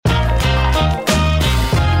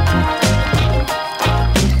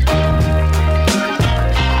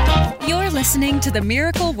listening to the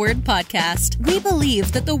Miracle Word Podcast. We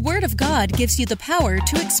believe that the Word of God gives you the power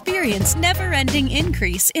to experience never-ending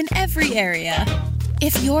increase in every area.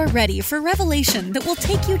 If you're ready for revelation that will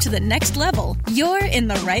take you to the next level, you're in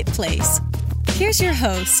the right place. Here's your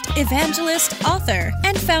host, evangelist, author,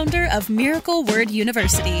 and founder of Miracle Word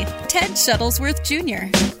University, Ted Shuttlesworth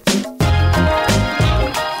Jr.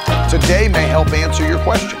 Today may help answer your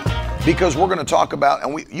question, because we're going to talk about,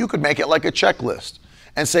 and you could make it like a checklist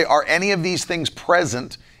and say, are any of these things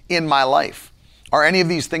present in my life? Are any of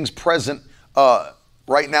these things present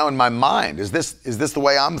right now in my mind? Is this the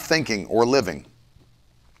way I'm thinking or living?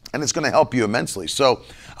 And it's going to help you immensely. So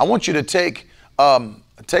I want you to take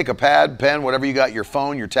a pad, pen, whatever you got, your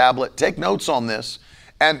phone, your tablet, take notes on this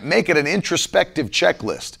and make it an introspective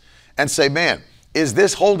checklist and say, man, is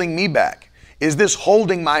this holding me back? Is this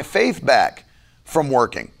holding my faith back from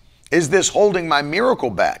working? Is this holding my miracle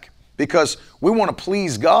back? Because we want to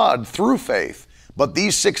please God through faith, but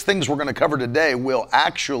these 6 things we're going to cover today will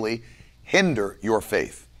actually hinder your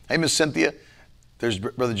faith. Hey, Miss Cynthia, there's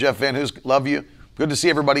Brother Jeff Van Hoos, love you. Good to see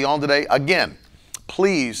everybody on today. Again,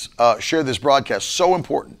 please share this broadcast, so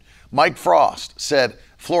important. Mike Frost said,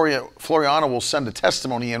 Floriana will send a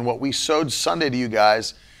testimony in what we sowed Sunday to you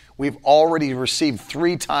guys. We've already received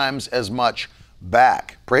 3 times as much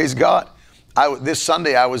back. Praise God. This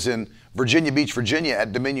Sunday I was in Virginia Beach, Virginia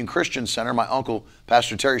at Dominion Christian Center, my uncle,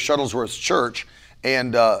 Pastor Terry Shuttlesworth's church,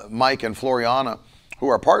 and Mike and Floriana, who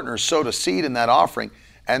are partners, sowed a seed in that offering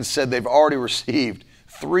and said they've already received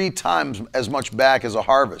 3 times as much back as a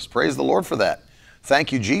harvest. Praise the Lord for that.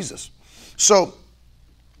 Thank you, Jesus. So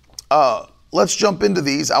let's jump into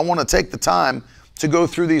these. I want to take the time to go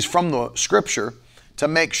through these from the scripture to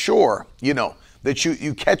make sure, that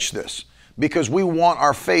you catch this, because we want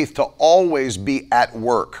our faith to always be at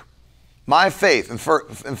work. My faith,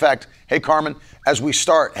 in fact, hey Carmen, as we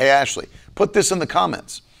start, hey Ashley, put this in the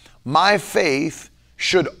comments. My faith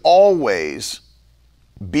should always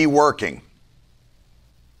be working.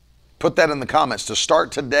 Put that in the comments to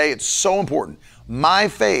start today. It's so important. My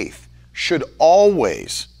faith should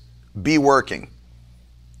always be working.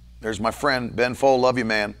 There's my friend, Ben Fole, love you,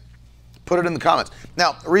 man. Put it in the comments.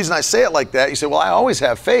 Now, the reason I say it like that, you say, well, I always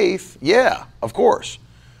have faith. Yeah, of course.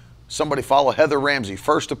 Somebody follow Heather Ramsey,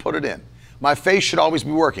 first to put it in. My faith should always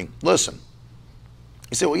be working. Listen,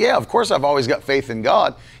 you say, well, yeah, of course I've always got faith in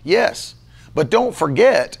God. Yes, but don't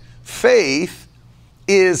forget, faith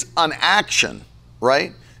is an action,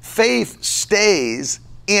 right? Faith stays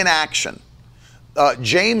in action.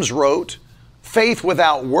 James wrote, faith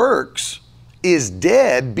without works is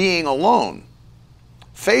dead being alone.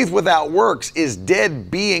 Faith without works is dead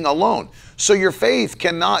being alone. So your faith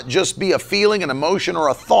cannot just be a feeling, an emotion, or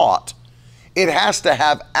a thought. It has to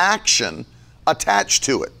have action attached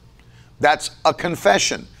to it. That's a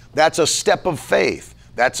confession. That's a step of faith.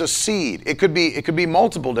 That's a seed. It could be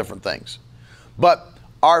multiple different things. But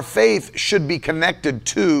our faith should be connected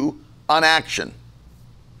to an action.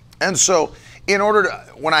 And so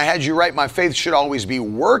when I had you write, my faith should always be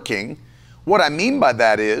working, what I mean by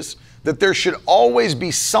that is that there should always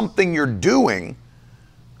be something you're doing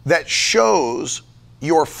that shows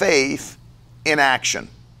your faith in action.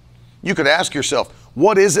 You could ask yourself,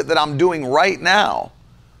 what is it that I'm doing right now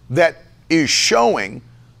that is showing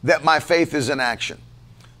that my faith is in action?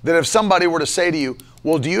 That if somebody were to say to you,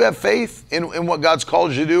 well, do you have faith in what God's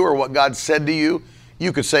called you to do or what God said to you?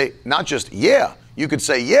 You could say, not just, yeah. You could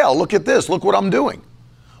say, yeah, look at this. Look what I'm doing.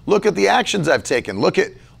 Look at the actions I've taken. Look at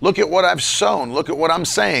what I've sown. Look at what I'm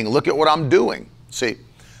saying. Look at what I'm doing. See?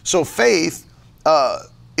 So faith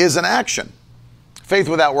is an action. Faith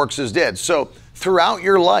without works is dead. So throughout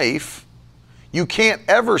your life, you can't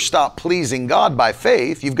ever stop pleasing God by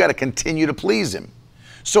faith. You've got to continue to please Him.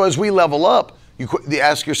 So as we level up, you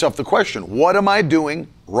ask yourself the question, what am I doing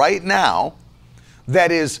right now that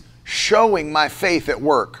is showing my faith at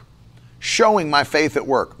work? Showing my faith at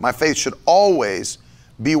work. My faith should always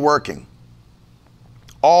be working.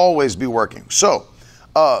 Always be working. So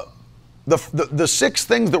the 6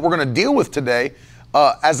 things that we're going to deal with today,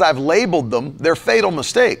 as I've labeled them, they're fatal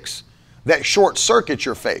mistakes that short circuit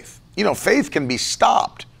your faith. Faith can be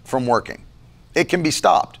stopped from working. It can be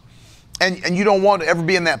stopped. And you don't want to ever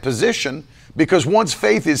be in that position, because once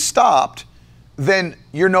faith is stopped, then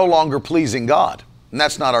you're no longer pleasing God. And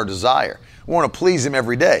that's not our desire. We want to please Him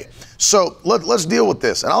every day. So let's deal with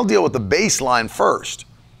this. And I'll deal with the baseline first.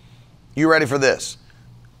 You ready for this?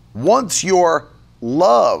 Once your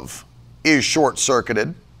love is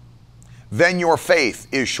short-circuited, then your faith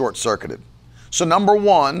is short-circuited. So number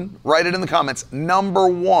 1, write it in the comments, number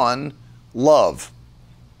 1, love.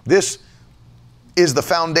 This is the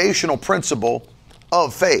foundational principle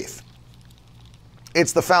of faith.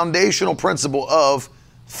 It's the foundational principle of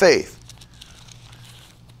faith.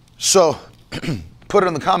 So, put it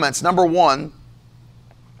in the comments. Number one,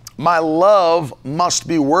 my love must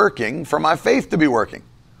be working for my faith to be working.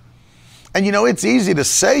 And you know, it's easy to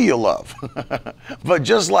say you love, but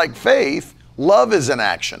just like faith, love is an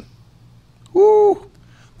action. Woo!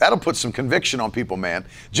 That'll put some conviction on people, man.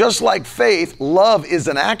 Just like faith, love is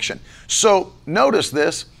an action. So notice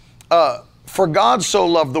this, for God so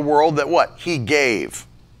loved the world that what? He gave.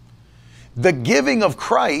 The giving of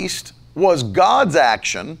Christ was God's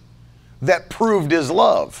action that proved his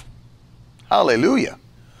love. Hallelujah.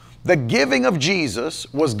 The giving of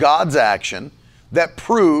Jesus was God's action that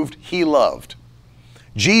proved he loved.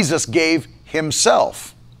 Jesus gave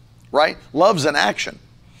himself, right? Love's an action.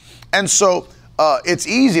 And so it's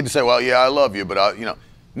easy to say, well, yeah, I love you, but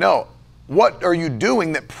no. What are you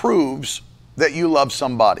doing that proves that you love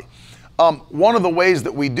somebody? One of the ways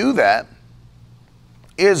that we do that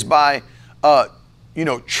is by,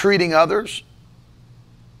 treating others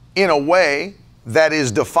in a way that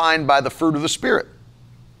is defined by the fruit of the Spirit.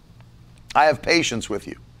 I have patience with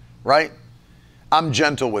you, right? I'm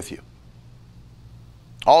gentle with you.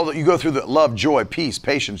 All that you go through the love, joy, peace,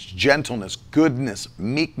 patience, gentleness, goodness,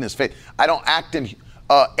 meekness, faith. I don't act in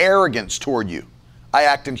arrogance toward you. I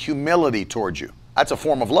act in humility toward you. That's a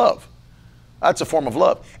form of love. That's a form of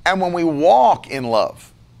love. And when we walk in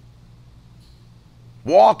love,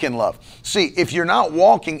 See, if you're not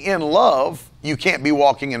walking in love, you can't be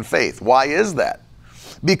walking in faith. Why is that?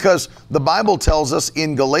 Because the Bible tells us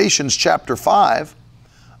in Galatians chapter 5,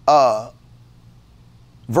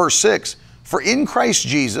 verse 6, for in Christ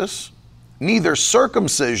Jesus, neither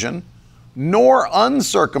circumcision nor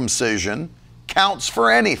uncircumcision counts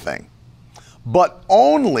for anything, but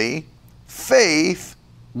only faith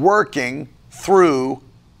working through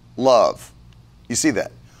love. You see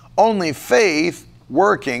that? Only faith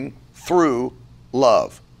working through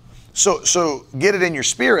love. So get it in your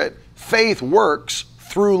spirit. Faith works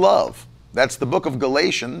through love. That's the book of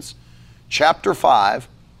Galatians, chapter 5,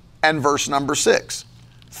 and verse number 6.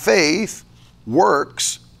 Faith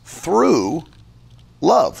works through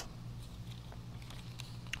love.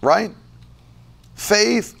 Right?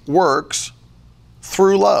 Faith works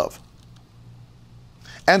through love.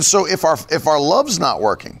 And so if our love's not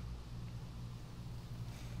working,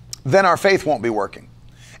 then our faith won't be working.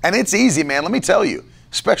 And it's easy, man, let me tell you,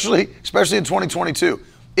 especially in 2022,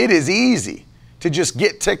 it is easy to just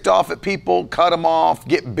get ticked off at people, cut them off,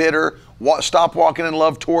 get bitter, stop walking in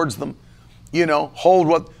love towards them,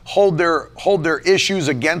 hold their issues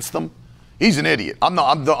against them. He's an idiot. I'm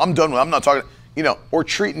done with it. I'm not talking, or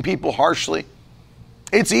treating people harshly.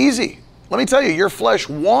 It's easy. Let me tell you, your flesh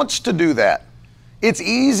wants to do that. It's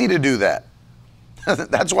easy to do that.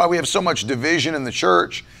 That's why we have so much division in the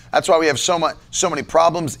church. That's why we have so many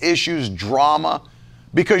problems, issues, drama,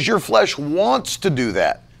 because your flesh wants to do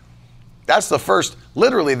that. That's the first,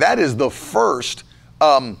 literally, that is the first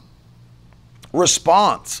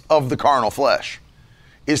response of the carnal flesh,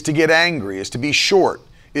 is to get angry, is to be short,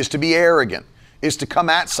 is to be arrogant, is to come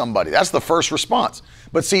at somebody. That's the first response.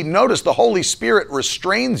 But see, notice the Holy Spirit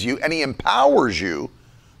restrains you and he empowers you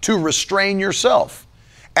to restrain yourself.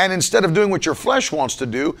 And instead of doing what your flesh wants to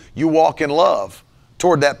do, you walk in love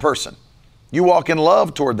toward that person. You walk in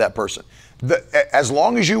love toward that person. As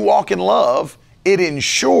long as you walk in love, it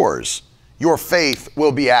ensures your faith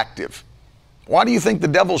will be active. Why do you think the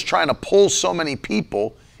devil's trying to pull so many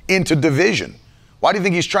people into division? Why do you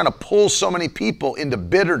think he's trying to pull so many people into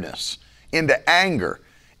bitterness, into anger,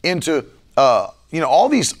 into all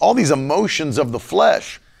these emotions of the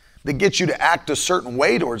flesh that get you to act a certain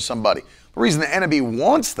way towards somebody? The reason the enemy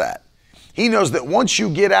wants that, he knows that once you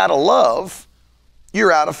get out of love,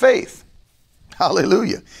 you're out of faith.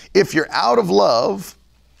 Hallelujah. If you're out of love,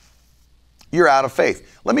 you're out of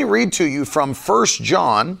faith. Let me read to you from 1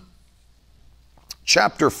 John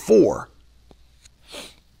chapter 4.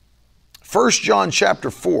 1 John chapter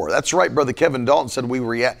 4. That's right, Brother Kevin Dalton said we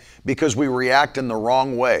react because we react in the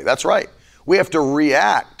wrong way. That's right. We have to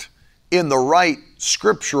react in the right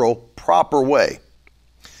scriptural proper way.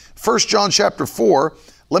 1 John chapter 4,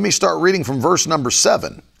 let me start reading from verse number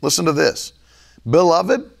 7. Listen to this.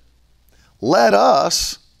 Beloved, let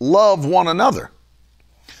us love one another,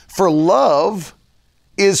 for love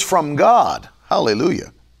is from God.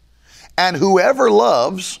 Hallelujah. And whoever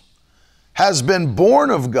loves has been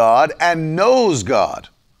born of God and knows God.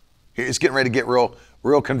 It's getting ready to get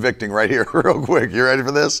real convicting right here, real quick. You ready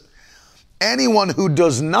for this? Anyone who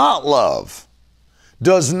does not love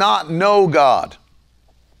does not know God,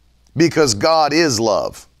 because God is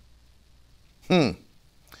love.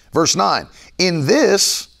 Verse 9, in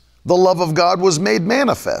this the love of God was made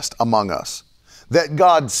manifest among us, that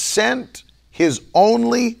God sent his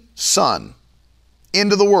only Son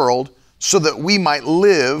into the world so that we might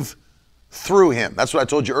live through him. That's what I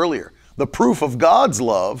told you earlier. The proof of God's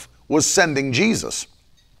love was sending Jesus.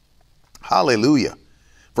 Hallelujah.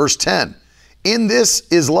 Verse 10, in this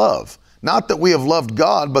is love, not that we have loved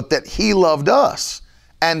God, but that he loved us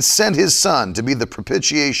and sent his Son to be the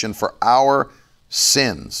propitiation for our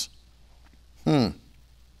sins. I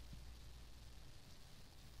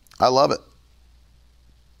love it.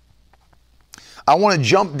 I want to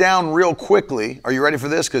jump down real quickly. Are you ready for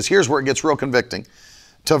this? Because here's where it gets real convicting.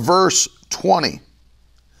 To verse 20.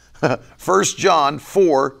 1 John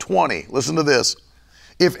 4:20. Listen to this.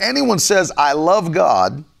 If anyone says, I love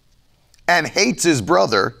God and hates his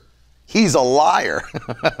brother, he's a liar.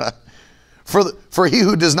 For he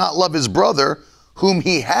who does not love his brother, whom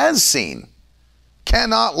he has seen,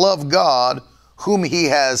 cannot love God, whom he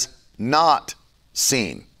has not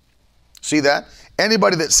seen. See that?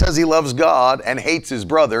 Anybody that says he loves God and hates his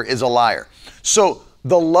brother is a liar. So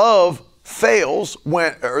the love fails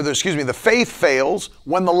the faith fails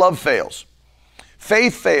when the love fails.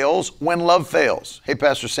 Faith fails when love fails. Hey,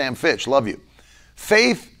 Pastor Sam Fitch, love you.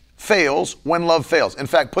 Faith fails when love fails. In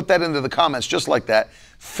fact, put that into the comments just like that.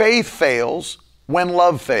 Faith fails when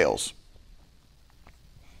love fails.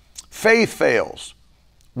 Faith fails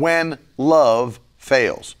when love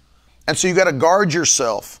fails. And so you got to guard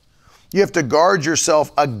yourself. You have to guard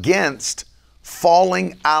yourself against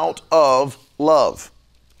falling out of love.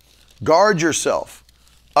 Guard yourself.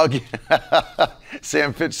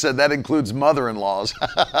 Sam Fitch said that includes mother-in-laws.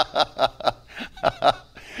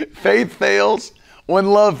 Faith fails when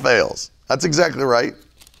love fails. That's exactly right.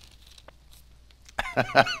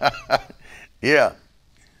 Yeah.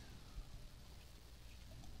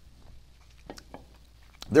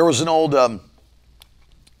 There was an old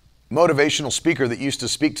motivational speaker that used to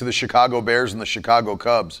speak to the Chicago Bears and the Chicago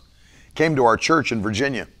Cubs. Came to our church in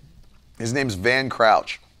Virginia. His name's Van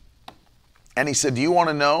Crouch. And he said, do you want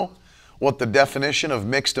to know what the definition of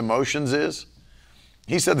mixed emotions is?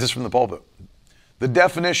 He said this from the pulpit. The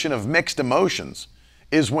definition of mixed emotions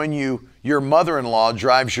is when your mother-in-law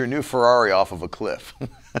drives your new Ferrari off of a cliff.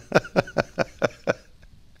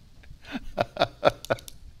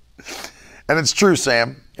 And it's true,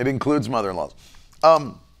 Sam. It includes mother-in-laws.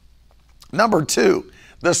 Number 2,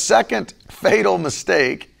 the second fatal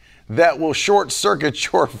mistake that will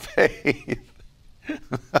short-circuit your faith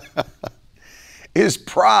is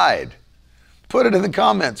pride. Put it in the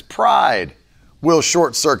comments. Pride will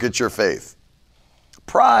short-circuit your faith.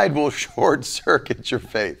 Pride will short-circuit your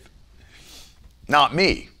faith. Not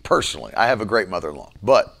me, personally. I have a great mother-in-law,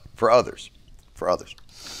 but for others.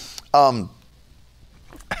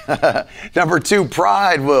 Number 2,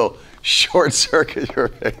 pride will short-circuit your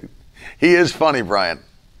faith. He is funny, Brian.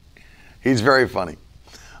 He's very funny.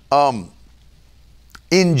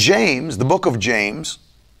 In James, the book of James,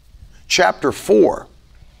 chapter 4,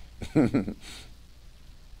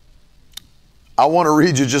 I want to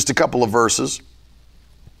read you just a couple of verses.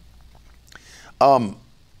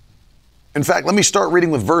 In fact, let me start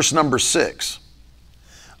reading with verse number 6.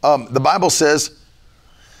 The Bible says,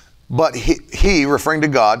 but he, referring to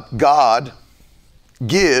God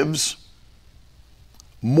gives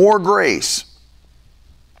more grace.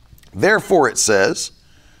 Therefore, it says,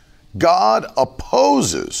 God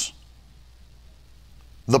opposes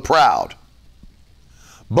the proud,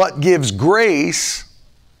 but gives grace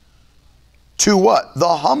to what?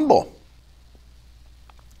 The humble.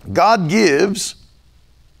 God gives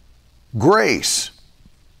grace.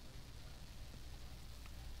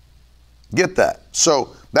 Get that?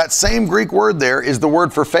 So that same Greek word there is the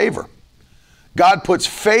word for favor. God puts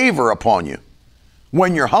favor upon you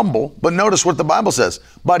when you're humble, but notice what the Bible says.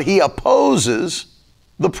 But he opposes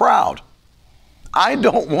the proud. I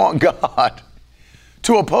don't want God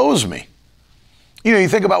to oppose me. You know, you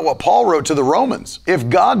think about what Paul wrote to the Romans. If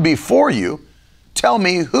God be for you, tell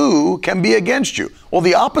me who can be against you. Well,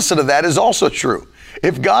 the opposite of that is also true.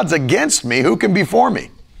 If God's against me, who can be for me?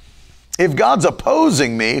 If God's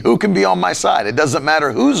opposing me, who can be on my side? It doesn't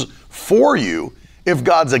matter who's for you if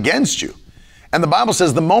God's against you. And the Bible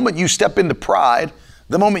says the moment you step into pride,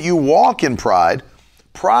 the moment you walk in pride,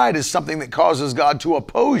 pride is something that causes God to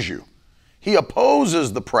oppose you. He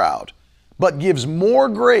opposes the proud, but gives more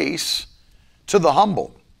grace to the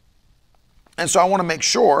humble. And so I want to make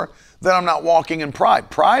sure that I'm not walking in pride.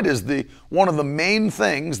 Pride is one of the main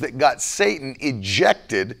things that got Satan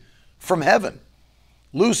ejected from heaven.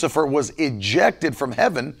 Lucifer was ejected from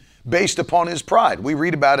heaven based upon his pride. We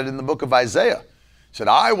read about it in the book of Isaiah. Said,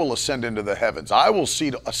 I will ascend into the heavens. I will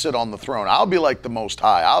sit on the throne. I'll be like the Most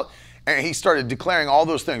High. And he started declaring all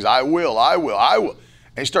those things. I will. And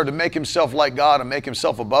he started to make himself like God and make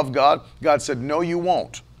himself above God. God said, no, you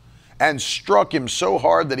won't. And struck him so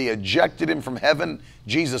hard that he ejected him from heaven.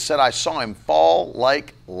 Jesus said, I saw him fall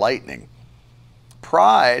like lightning.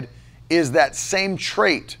 Pride is that same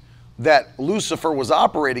trait that Lucifer was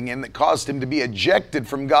operating in that caused him to be ejected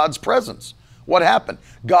from God's presence. What happened?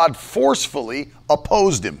 God forcefully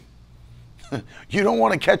opposed him. You don't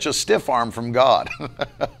want to catch a stiff arm from God.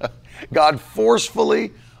 God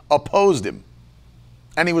forcefully opposed him,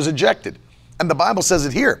 and he was ejected. And the Bible says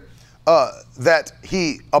it here, that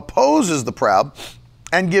he opposes the proud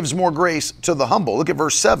and gives more grace to the humble. Look at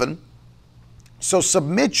verse 7. So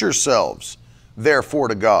submit yourselves, therefore,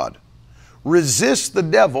 to God. Resist the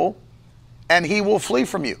devil, and he will flee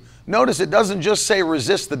from you. Notice it doesn't just say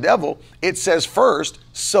resist the devil. It says first,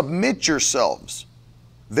 submit yourselves,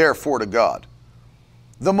 therefore, to God.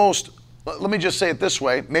 Let me just say it this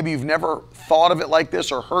way. Maybe you've never thought of it like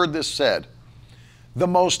this or heard this said. The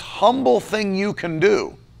most humble thing you can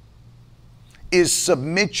do is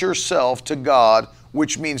submit yourself to God,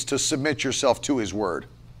 which means to submit yourself to His Word.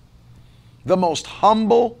 The most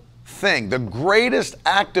humble thing, the greatest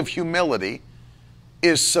act of humility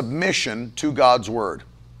is submission to God's Word.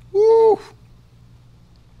 Woo!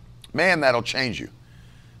 Man, that'll change you.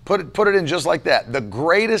 Put it in just like that. The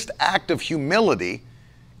greatest act of humility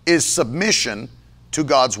is submission to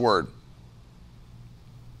God's Word.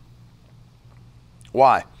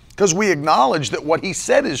 Why? Because we acknowledge that what He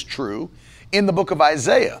said is true in the book of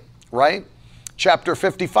Isaiah, right? Chapter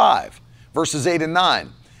 55, verses 8 and 9.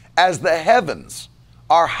 As the heavens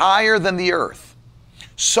are higher than the earth,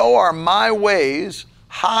 so are my ways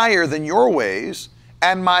higher than your ways,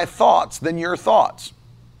 and my thoughts than your thoughts.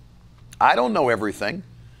 I don't know everything.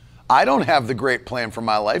 I don't have the great plan for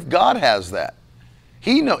my life. God has that.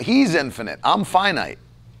 He's infinite. I'm finite.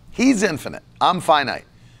 He's infinite. I'm finite.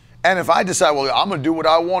 And if I decide, well, I'm going to do what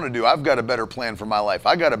I want to do, I've got a better plan for my life.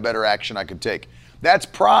 I got a better action I could take. That's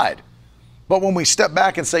pride. But when we step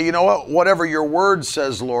back and say, you know what, whatever your word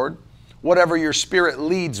says, Lord, whatever your Spirit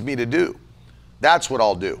leads me to do, that's what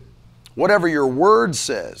I'll do. Whatever your word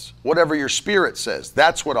says, whatever your Spirit says,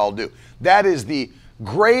 that's what I'll do. That is the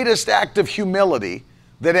greatest act of humility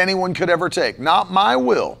that anyone could ever take. Not my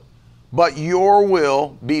will, but your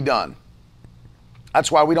will be done.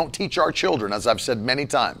 That's why we don't teach our children, as I've said many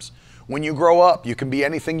times. When you grow up, you can be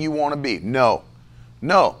anything you want to be. No.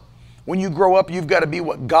 When you grow up, you've got to be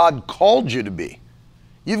what God called you to be.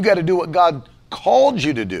 You've got to do what God called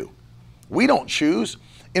you to do. We don't choose.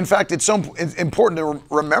 In fact, it's so important to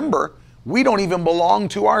remember, we don't even belong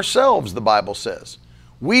to ourselves, the Bible says.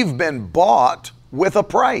 We've been bought with a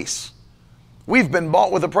price. We've been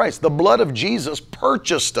bought with a price. The blood of Jesus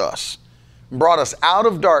purchased us, brought us out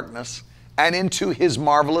of darkness and into His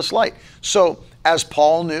marvelous light. So, as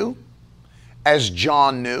Paul knew, as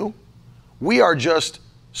John knew, we are just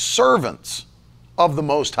servants of the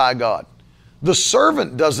Most High God. The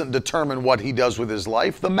servant doesn't determine what he does with his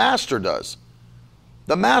life. The master does.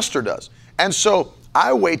 The master does. And so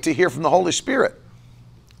I wait to hear from the Holy Spirit.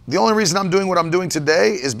 The only reason I'm doing what I'm doing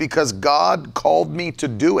today is because God called me to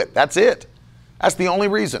do it. That's it. That's the only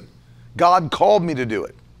reason. God called me to do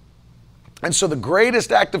it. And so the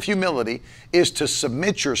greatest act of humility is to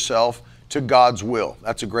submit yourself to God's will.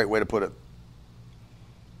 That's a great way to put it.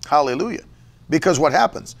 Hallelujah. Because what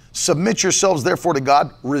happens? Submit yourselves therefore to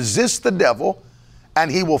God, resist the devil, and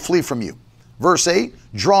he will flee from you. Verse 8,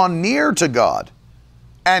 draw near to God,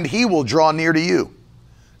 and he will draw near to you.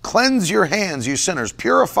 Cleanse your hands, you sinners.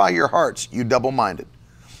 Purify your hearts, you double-minded.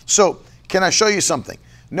 So, can I show you something?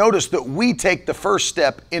 Notice that we take the first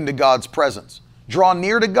step into God's presence. Draw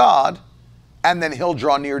near to God, and then He'll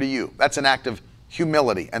draw near to you. That's an act of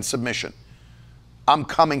humility and submission. I'm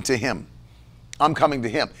coming to Him. I'm coming to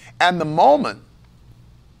Him. And in the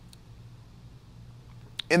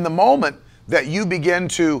moment that you begin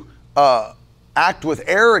to act with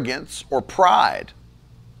arrogance or pride,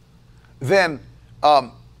 then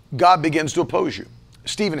God begins to oppose you.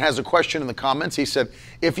 Stephen has a question in the comments. He said,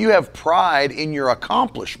 if you have pride in your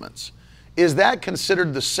accomplishments, is that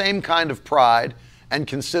considered the same kind of pride and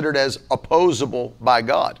considered as opposable by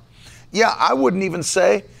God? Yeah, I wouldn't even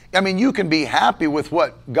say, you can be happy with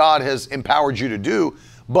what God has empowered you to do,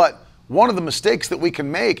 but one of the mistakes that we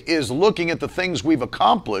can make is looking at the things we've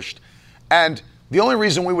accomplished, and the only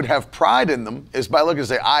reason we would have pride in them is by looking and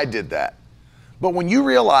say, I did that. But when you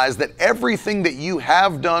realize that everything that you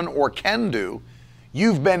have done or can do,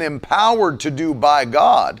 you've been empowered to do by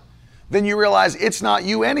God, then you realize it's not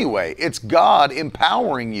you anyway. It's God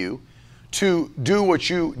empowering you to do what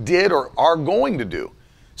you did or are going to do.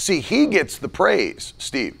 See, he gets the praise,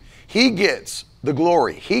 Steve. He gets the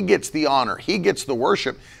glory. He gets the honor. He gets the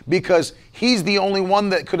worship because he's the only one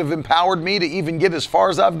that could have empowered me to even get as far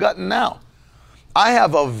as I've gotten now. I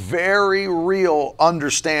have a very real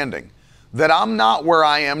understanding that I'm not where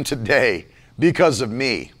I am today because of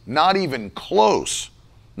me. Not even close.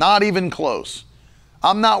 Not even close.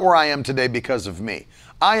 I'm not where I am today because of me.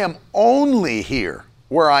 I am only here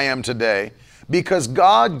where I am today because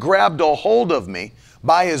God grabbed a hold of me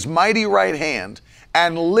by his mighty right hand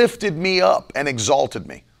and lifted me up and exalted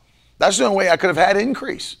me. That's the only way I could have had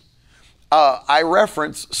increase. I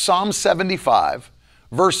reference Psalm 75,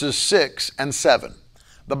 verses 6 and 7.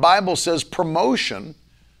 The Bible says promotion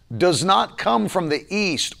does not come from the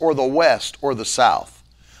east or the west or the south,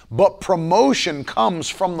 but promotion comes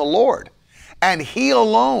from the Lord, and he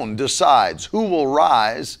alone decides who will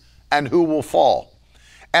rise and who will fall.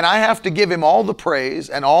 And I have to give him all the praise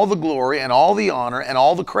and all the glory and all the honor and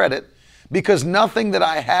all the credit, because nothing that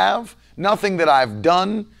I have, nothing that I've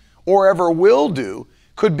done or ever will do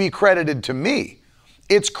could be credited to me.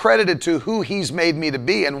 It's credited to who he's made me to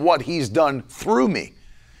be and what he's done through me.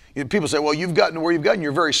 People say, well, you've gotten to where you've gotten.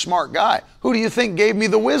 You're a very smart guy. Who do you think gave me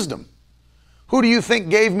the wisdom? Who do you think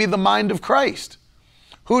gave me the mind of Christ?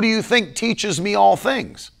 Who do you think teaches me all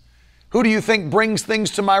things? Who do you think brings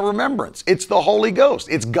things to my remembrance? It's the Holy Ghost.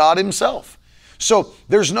 It's God himself. So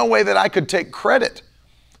there's no way that I could take credit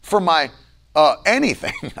for my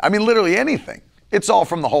anything. I mean, literally anything. It's all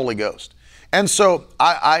from the Holy Ghost. And so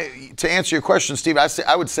to answer your question, Steve,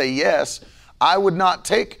 I would say yes. I would not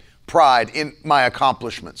take pride in my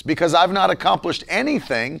accomplishments because I've not accomplished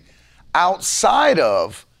anything outside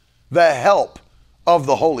of the help of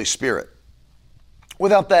the Holy Spirit.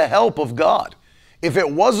 Without the help of God. If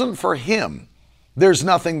it wasn't for him, there's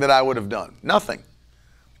nothing that I would have done. Nothing.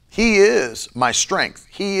 He is my strength.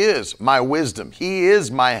 He is my wisdom. He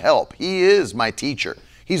is my help. He is my teacher.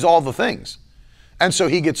 He's all the things. And so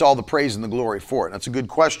he gets all the praise and the glory for it. That's a good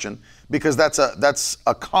question because that's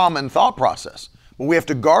a common thought process. But we have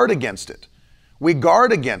to guard against it. We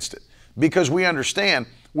guard against it because we understand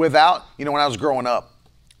without, when I was growing up,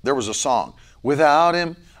 there was a song, without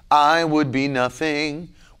him, I would be nothing.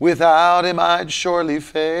 Without him, I'd surely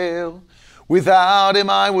fail. Without him,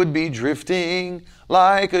 I would be drifting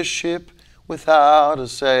like a ship without a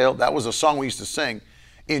sail. That was a song we used to sing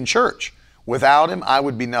in church. Without him, I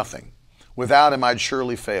would be nothing. Without him, I'd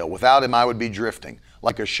surely fail. Without him, I would be drifting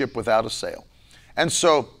like a ship without a sail. And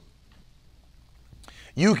so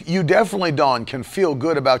you definitely, Dawn, can feel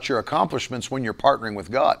good about your accomplishments when you're partnering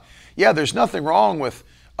with God. Yeah, there's nothing wrong with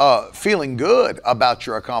feeling good about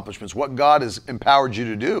your accomplishments, what God has empowered you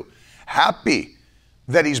to do. Happy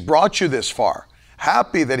that he's brought you this far.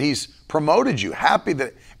 Happy that he's promoted you. Happy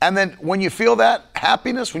that, and then when you feel that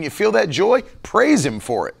happiness, when you feel that joy, praise him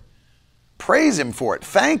for it. Praise him for it.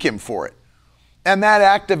 Thank him for it. And that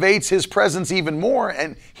activates his presence even more,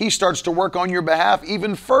 and he starts to work on your behalf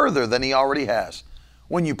even further than he already has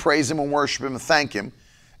when you praise him and worship him and thank him.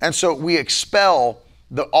 And so we expel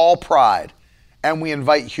all pride, and we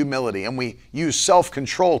invite humility, and we use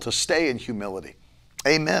self-control to stay in humility.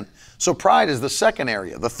 Amen. So pride is the second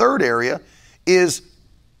area. The third area is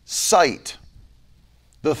sight.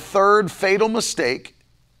 The third fatal mistake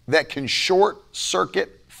that can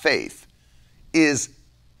short-circuit faith is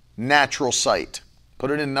natural sight. Put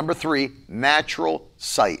it in number 3, natural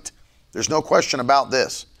sight. There's no question about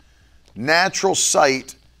this. Natural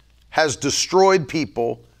sight has destroyed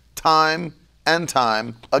people time and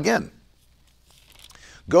time again.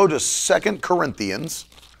 Go to 2 Corinthians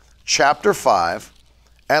chapter 5,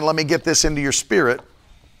 and let me get this into your spirit.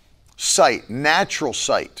 Sight, natural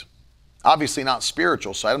sight. Obviously not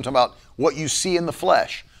spiritual sight. I'm talking about what you see in the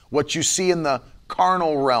flesh, what you see in the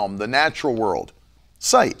carnal realm, the natural world.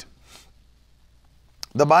 Sight.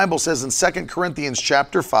 The Bible says in 2 Corinthians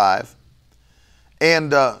chapter 5,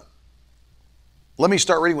 and let me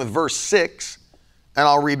start reading with verse 6, and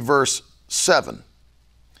I'll read verse 7.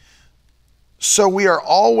 So we are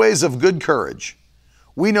always of good courage.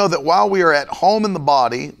 We know that while we are at home in the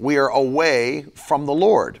body, we are away from the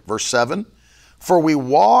Lord. Verse 7, for we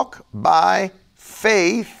walk by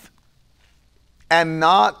faith and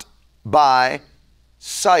not by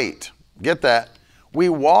sight. Get that? We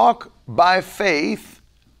walk by faith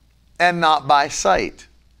and not by sight.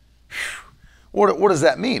 What does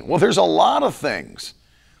that mean? Well, there's a lot of things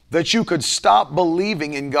that you could stop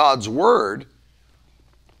believing in God's word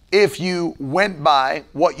if you went by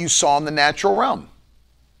what you saw in the natural realm.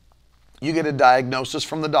 You get a diagnosis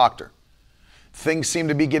from the doctor. Things seem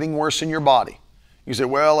to be getting worse in your body. You say,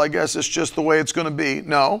 well, I guess it's just the way it's going to be.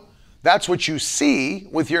 No, That's what you see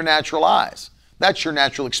with your natural eyes. That's your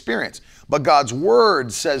natural experience. But God's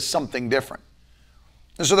word says something different.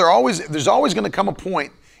 And so there's always going to come a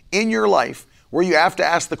point in your life where you have to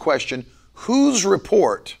ask the question, whose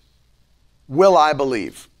report will I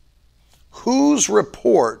believe? Whose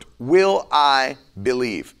report will I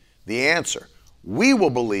believe? The answer, we will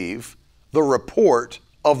believe the report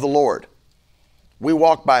of the Lord. We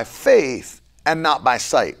walk by faith and not by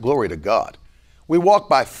sight. Glory to God. We walk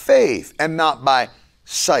by faith and not by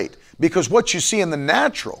sight, because what you see in the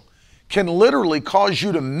natural can literally cause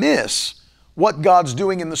you to miss what God's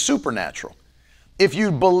doing in the supernatural. If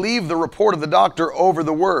you believe the report of the doctor over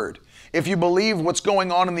the word, if you believe what's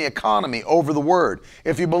going on in the economy over the word,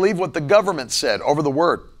 if you believe what the government said over the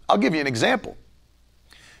word. I'll give you an example.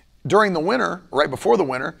 During the winter, right before the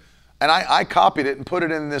winter, and I copied it and put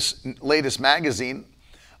it in this latest magazine,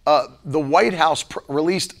 the White House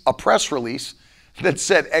released a press release that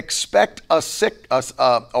said, expect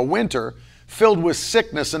a winter filled with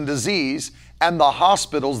sickness and disease and the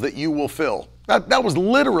hospitals that you will fill. That was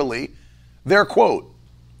literally their quote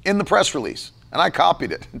in the press release. And I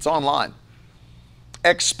copied it. It's online.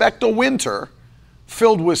 Expect a winter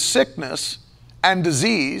filled with sickness and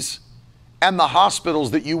disease and the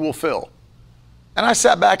hospitals that you will fill. And I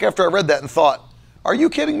sat back after I read that and thought, are you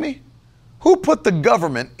kidding me? Who put the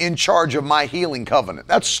government in charge of my healing covenant?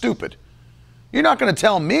 That's stupid. You're not going to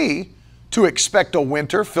tell me to expect a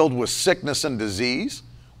winter filled with sickness and disease.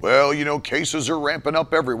 Well, cases are ramping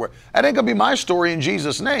up everywhere. That ain't going to be my story in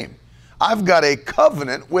Jesus' name. I've got a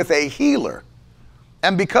covenant with a healer.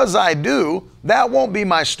 And because I do, that won't be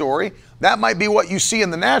my story. That might be what you see in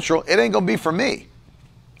the natural. It ain't going to be for me.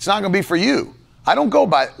 It's not going to be for you. I don't go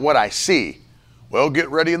by what I see. Well, get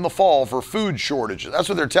ready in the fall for food shortages. That's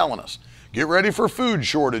what they're telling us. Get ready for food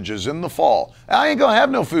shortages in the fall. I ain't going to have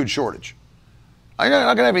no food shortage. I'm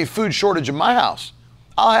not going to have any food shortage in my house.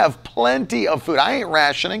 I'll have plenty of food. I ain't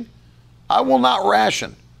rationing. I will not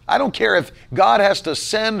ration. I don't care if God has to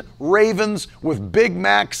send ravens with Big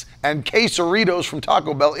Macs and quesaritos from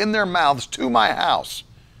Taco Bell in their mouths to my house.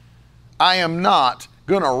 I am not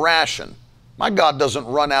going to ration. My God doesn't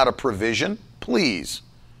run out of provision. Please.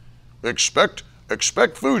 Expect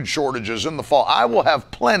food shortages in the fall. I will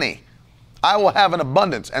have plenty. I will have an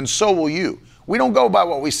abundance, and so will you. We don't go by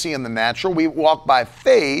what we see in the natural. We walk by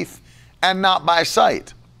faith and not by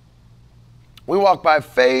sight. We walk by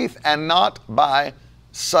faith and not by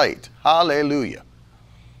sight. Hallelujah.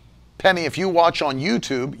 Penny, if you watch on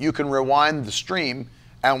YouTube, you can rewind the stream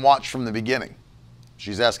and watch from the beginning.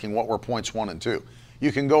 She's asking what were points 1 and 2.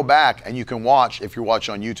 You can go back and you can watch if you watch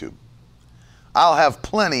on YouTube. I'll have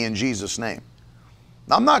plenty in Jesus' name.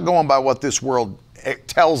 I'm not going by what this world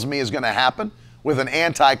tells me is going to happen with an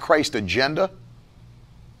anti-Christ agenda.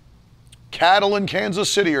 Cattle in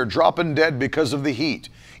Kansas City are dropping dead because of the heat.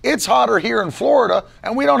 It's hotter here in Florida,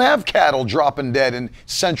 and we don't have cattle dropping dead in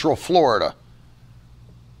Central Florida.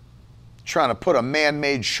 Trying to put a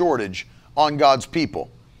man-made shortage on God's people.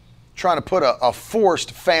 Trying to put a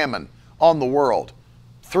forced famine on the world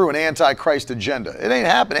through an anti-Christ agenda. It ain't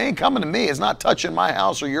happening. It ain't coming to me. It's not touching my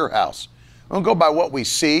house or your house. We don't go by what we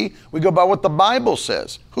see. We go by what the Bible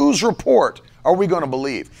says. Whose report are we going to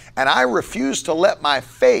believe? And I refuse to let my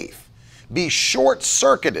faith be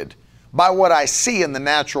short-circuited by what I see in the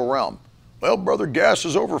natural realm. Well, brother, gas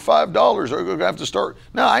is over $5. I'm going to have to start.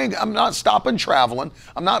 No, I'm not stopping traveling.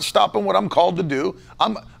 I'm not stopping what I'm called to do.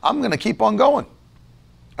 I'm going to keep on going.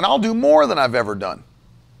 And I'll do more than I've ever done.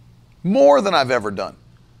 More than I've ever done.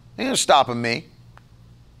 Ain't stopping me.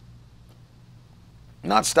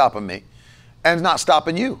 Not stopping me. And not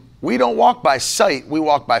stopping you. We don't walk by sight. We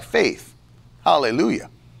walk by faith. Hallelujah.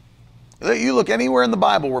 You look anywhere in the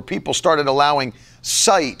Bible where people started allowing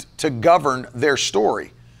sight to govern their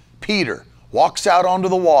story. Peter walks out onto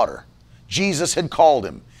the water. Jesus had called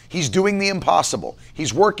him. He's doing the impossible.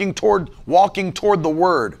 He's walking toward the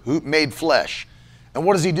Word who made flesh. And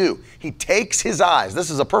what does he do? He takes his eyes.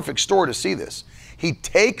 This is a perfect story to see this. He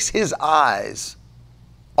takes his eyes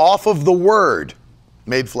off of the Word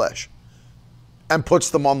made flesh and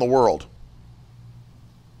puts them on the world.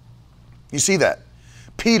 You see that?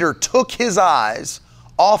 Peter took his eyes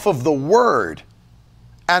off of the Word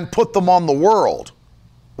and put them on the world.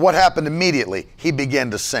 What happened immediately? He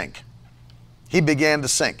began to sink. He began to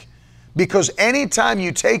sink. Because anytime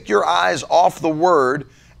you take your eyes off the Word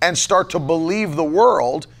and start to believe the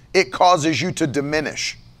world, it causes you to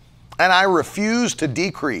diminish. And I refuse to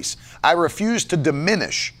decrease. I refuse to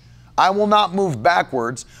diminish. I will not move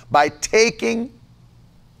backwards by taking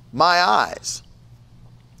my eyes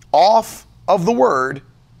off of the Word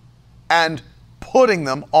and putting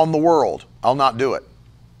them on the world. I'll not do it.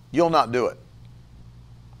 you'll not do it.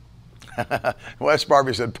 Wes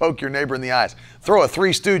Barbie said, poke your neighbor in the eyes. Throw a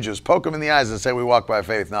Three Stooges, poke them in the eyes and say, we walk by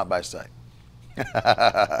faith, not by sight.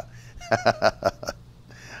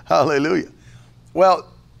 Hallelujah.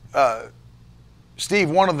 Well, Steve,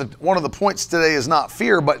 one of the points today is not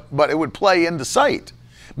fear, but it would play into sight.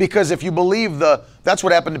 Because if you believe that's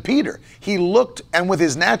what happened to Peter. He looked, and with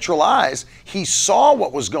his natural eyes, he saw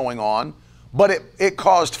what was going on, but it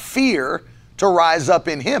caused fear to rise up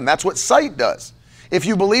in him. That's what sight does. If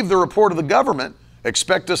you believe the report of the government,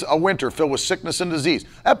 expect a winter filled with sickness and disease.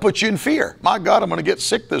 That puts you in fear. My God, I'm going to get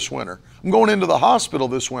sick this winter. I'm going into the hospital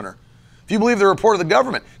this winter. If you believe the report of the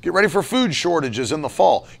government, get ready for food shortages in the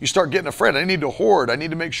fall. You start getting afraid. I need to hoard. I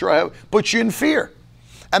need to make sure I have. Puts you in fear.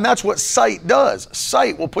 And that's what sight does.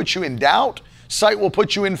 Sight will put you in doubt. Sight will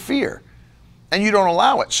put you in fear. And you don't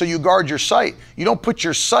allow it. So you guard your sight. You don't put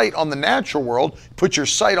your sight on the natural world. Put your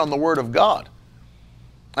sight on the Word of God.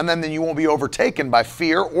 And then you won't be overtaken by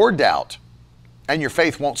fear or doubt. And your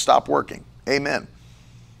faith won't stop working. Amen.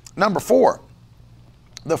 Number 4.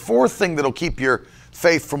 The fourth thing that'll keep your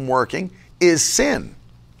faith from working is sin.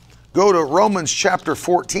 Go to Romans chapter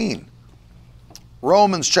 14.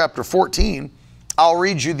 Romans chapter 14. I'll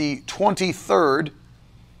read you the 23rd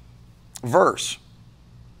verse.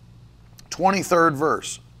 23rd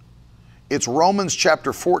verse. It's Romans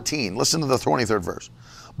chapter 14. Listen to the 23rd verse.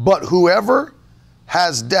 But whoever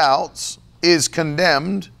has doubts is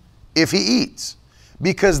condemned if he eats,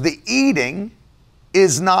 because the eating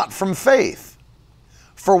is not from faith.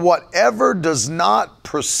 For whatever does not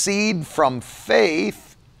proceed from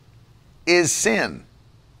faith is sin.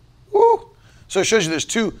 Woo. So it shows you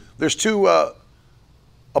there's two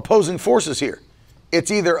opposing forces here. It's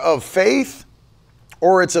either of faith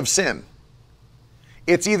or it's of sin.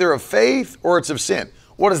 It's either of faith or it's of sin.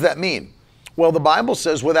 What does that mean? Well, the Bible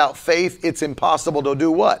says without faith, it's impossible to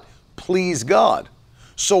do what? Please God.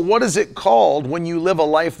 So what is it called when you live a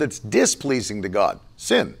life that's displeasing to God?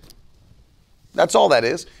 Sin. That's all that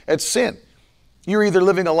is. It's sin. You're either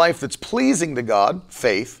living a life that's pleasing to God,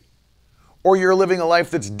 faith, or you're living a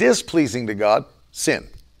life that's displeasing to God, sin.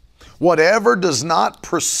 Whatever does not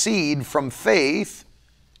proceed from faith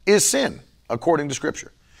is sin, according to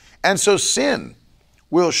Scripture. And so sin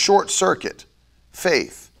will short circuit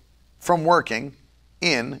faith from working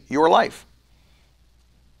in your life.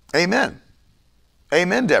 Amen.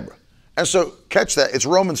 Amen, Deborah. And so catch that. It's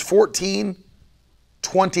Romans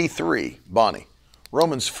 14:23, Bonnie.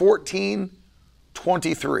 Romans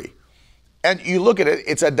 14:23. And you look at it,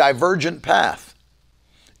 it's a divergent path.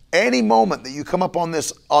 Any moment that you come up on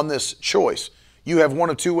this choice, you have one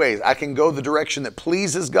of two ways. I can go the direction that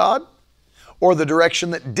pleases God or the direction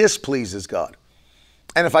that displeases God.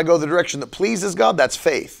 And if I go the direction that pleases God, that's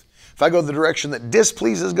faith. If I go the direction that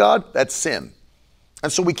displeases God, that's sin.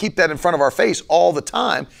 And so we keep that in front of our face all the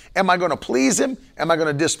time. Am I going to please Him? Am I going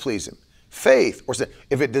to displease Him? Faith or sin.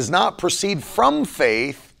 If it does not proceed from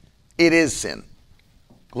faith, it is sin.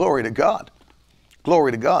 Glory to God.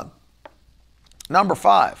 Glory to God. Number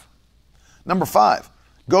 5.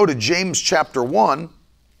 Go to James chapter 1.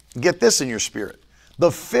 Get this in your spirit.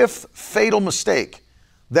 The fifth fatal mistake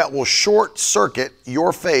that will short circuit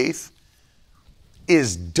your faith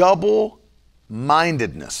is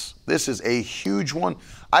double-mindedness. This is a huge one.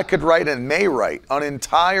 I could write and may write an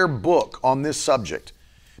entire book on this subject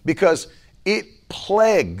because it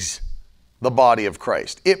plagues the body of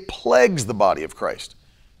Christ. It plagues the body of Christ.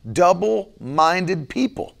 Double-minded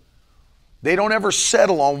people. They don't ever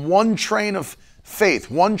settle on one train of faith,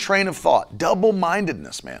 one train of thought.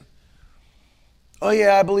 Double-mindedness, man. Oh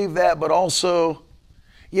yeah, I believe that, but also,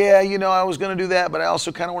 yeah, I was going to do that, but I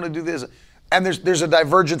also kind of want to do this. And there's a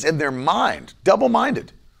divergence in their mind,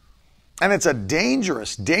 double-minded. And it's a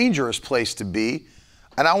dangerous, dangerous place to be.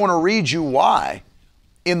 And I want to read you why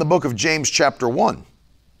in the book of James chapter 1,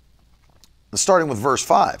 starting with verse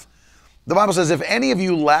 5. The Bible says, if any of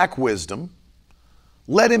you lack wisdom,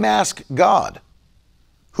 let him ask God,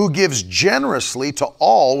 who gives generously to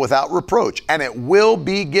all without reproach, and it will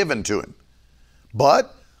be given to him.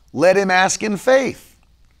 But let him ask in faith,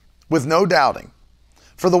 with no doubting.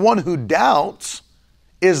 For the one who doubts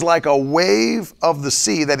is like a wave of the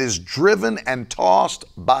sea that is driven and tossed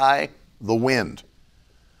by the wind.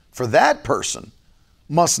 For that person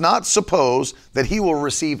must not suppose that he will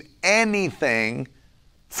receive anything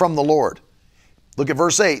from the Lord. Look at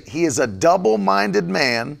verse 8. He is a double-minded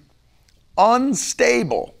man,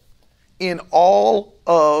 unstable in all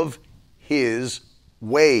of his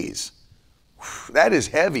ways. That is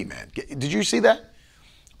heavy, man. Did you see that?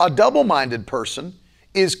 A double-minded person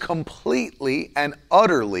is completely and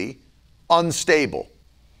utterly unstable.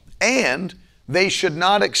 And they should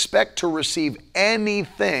not expect to receive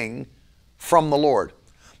anything from the Lord.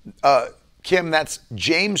 Kim, that's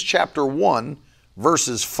James chapter 1,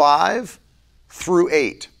 verses 5 through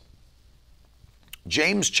 8.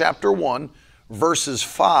 James chapter 1, verses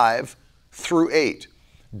 5 through 8.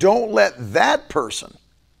 Don't let that person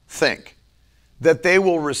think that they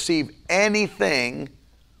will receive anything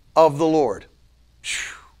of the Lord.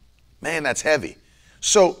 Whew. Man, that's heavy.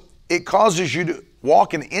 So it causes you to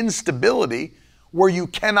walk in instability where you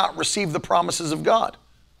cannot receive the promises of God.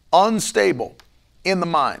 Unstable in the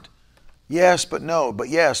mind. Yes, but no, but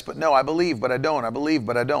yes, but no. I believe, but I don't. I believe,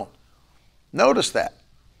 but I don't. Notice that.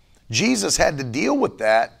 Jesus had to deal with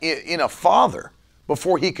that in a father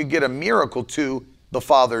before he could get a miracle to the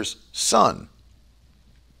Father's Son.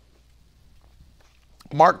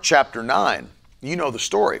 Mark chapter 9, you know the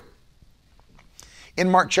story. In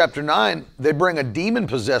Mark chapter 9, they bring a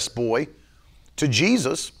demon-possessed boy to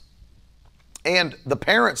Jesus, and the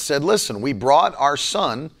parents said, listen, we brought our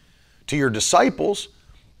son to your disciples,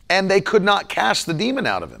 and they could not cast the demon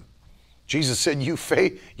out of him. Jesus said, you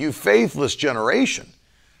faithless generation,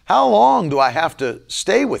 how long do I have to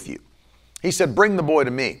stay with you? He said, bring the boy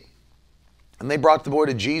to me. And they brought the boy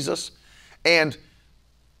to Jesus, and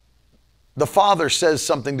the father says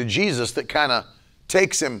something to Jesus that kind of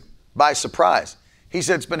takes him by surprise. He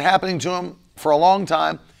said, it's been happening to him for a long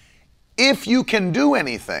time. If you can do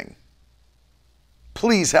anything,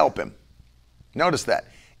 please help him. Notice that.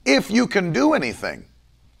 If you can do anything,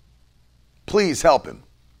 please help him.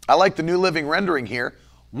 I like the New Living Rendering here.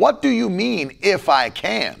 What do you mean, if I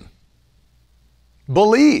can?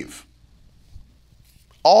 Believe.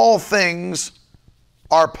 All things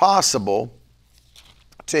are possible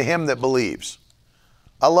to him that believes.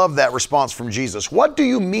 I love that response from Jesus. What do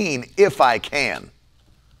you mean, if I can?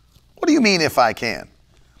 What do you mean, if I can?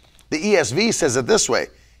 The ESV says it this way,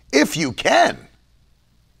 if you can,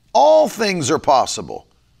 all things are possible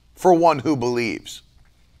for one who believes.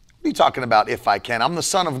 What are you talking about, if I can? I'm the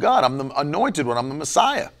Son of God. I'm the anointed one. I'm the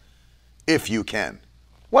Messiah. If you can.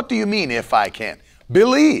 What do you mean, if I can?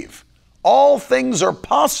 Believe. All things are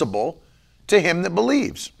possible to him that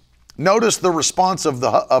believes. Notice the response of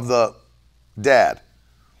the dad.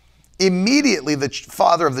 Immediately the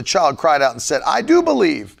father of the child cried out and said, I do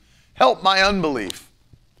believe. Help my unbelief.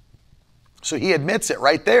 So he admits it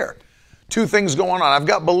right there. Two things going on. I've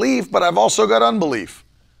got belief, but I've also got unbelief.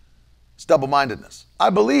 It's double-mindedness. I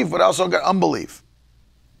believe, but I also got unbelief.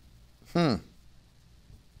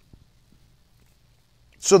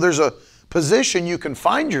 So there's a position you can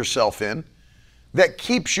find yourself in that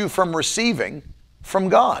keeps you from receiving from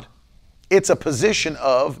God. It's a position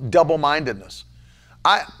of double-mindedness.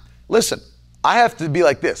 Listen, I have to be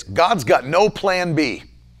like this. God's got no plan B.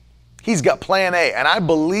 He's got plan A, and I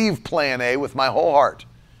believe plan A with my whole heart.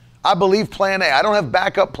 I believe plan A. I don't have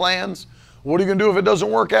backup plans. What are you going to do if it doesn't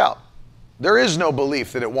work out? There is no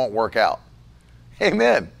belief that it won't work out.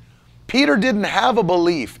 Amen. Peter didn't have a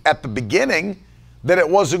belief at the beginning that it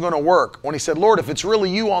wasn't going to work. When he said, Lord, if it's really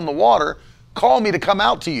you on the water, call me to come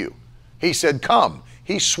out to you. He said, come.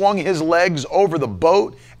 He swung his legs over the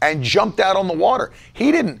boat and jumped out on the water.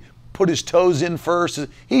 He didn't put his toes in first.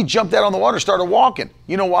 He jumped out on the water, started walking.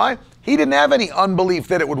 You know why? He didn't have any unbelief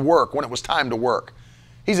that it would work when it was time to work.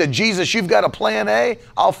 He said, Jesus, you've got a plan A.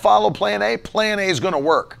 I'll follow plan A. Plan A is going to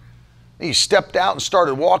work. He stepped out and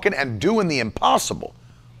started walking and doing the impossible.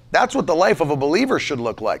 That's what the life of a believer should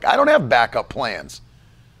look like. I don't have backup plans.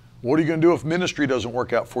 What are you going to do if ministry doesn't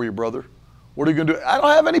work out for you, brother? What are you going to do? I don't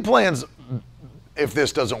have any plans if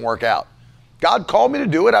this doesn't work out. God called me to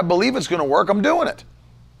do it. I believe it's going to work. I'm doing it.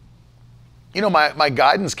 You know, my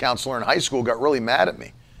guidance counselor in high school got really mad at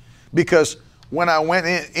me because when I went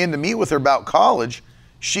in to meet with her about college,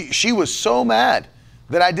 she was so mad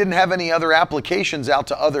that I didn't have any other applications out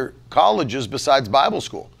to other colleges besides Bible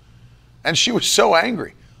school. And she was so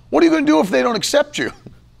angry. What are you going to do if they don't accept you?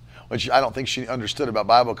 Which I don't think she understood about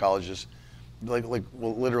Bible colleges. Like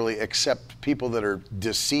will literally accept people that are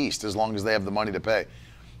deceased as long as they have the money to pay.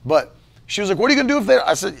 But she was like, what are you going to do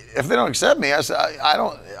if they don't accept me? I said,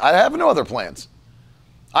 I have no other plans.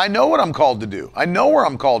 I know what I'm called to do. I know where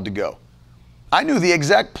I'm called to go. I knew the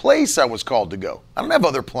exact place I was called to go. I don't have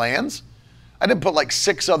other plans. I didn't put like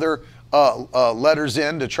 6 other letters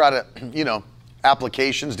in to try to,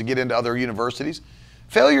 applications to get into other universities.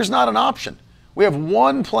 Failure's not an option. We have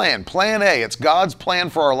one plan, plan A. It's God's plan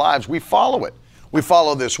for our lives. We follow it. We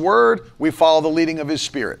follow this word. We follow the leading of his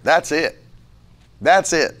Spirit. That's it.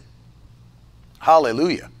 That's it.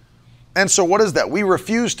 Hallelujah. And so what is that? We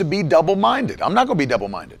refuse to be double-minded. I'm not going to be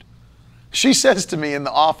double-minded. She says to me in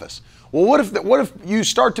the office, well, what if you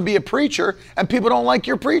start to be a preacher and people don't like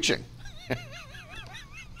your preaching?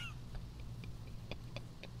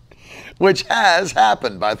 which has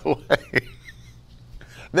happened, by the way.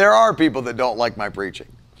 There are people that don't like my preaching.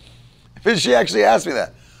 She actually asked me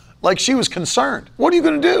that. Like, she was concerned. What are you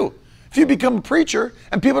going to do if you become a preacher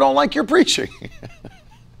and people don't like your preaching?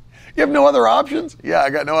 You have no other options? Yeah,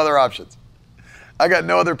 I got no other options. I got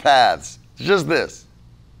no other paths. It's just this.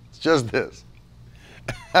 It's just this.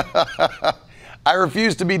 I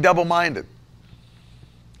refuse to be double-minded.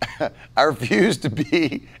 I refuse to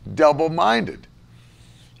be double-minded.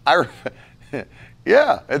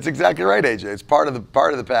 Yeah, that's exactly right, AJ. It's part of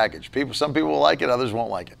the package. Some people will like it, others won't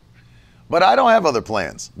like it. But I don't have other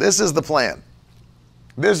plans. This is the plan.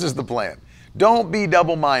 This is the plan. Don't be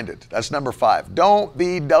double-minded. That's number 5. Don't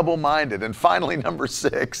be double-minded. And finally, number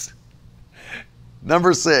 6.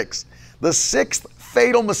 Number 6. The 6th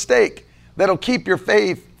fatal mistake that'll keep your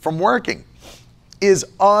faith from working is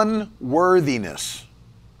unworthiness.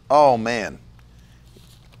 Oh, man.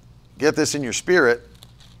 Get this in your spirit.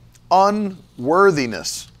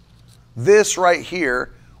 Unworthiness. This right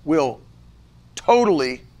here will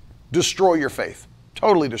totally destroy your faith.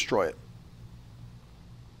 Totally destroy it.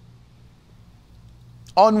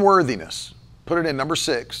 Unworthiness. Put it in number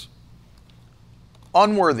 6.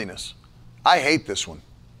 Unworthiness. I hate this one.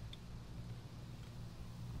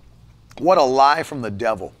 What a lie from the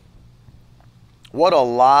devil. What a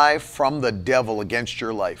lie from the devil against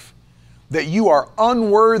your life. That you are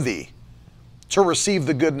unworthy to receive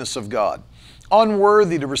the goodness of God.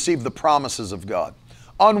 Unworthy to receive the promises of God.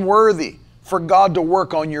 Unworthy for God to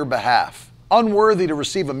work on your behalf. Unworthy to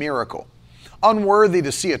receive a miracle. Unworthy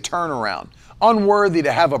to see a turnaround. Unworthy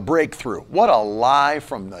to have a breakthrough. What a lie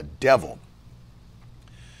from the devil.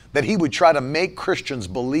 That he would try to make Christians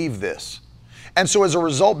believe this. And so as a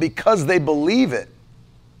result, because they believe it,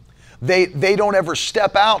 they don't ever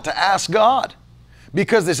step out to ask God.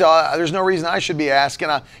 Because they say, there's no reason I should be asking.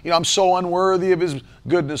 I'm so unworthy of His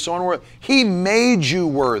goodness, so unworthy. He made you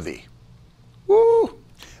worthy. Woo!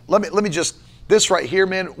 Let me just, this right here,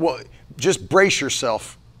 man, well, just brace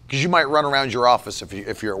yourself, because you might run around your office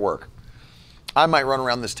if you're at work. I might run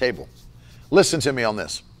around this table. Listen to me on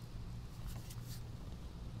this.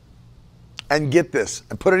 And get this,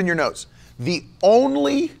 and put it in your notes. The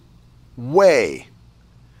only way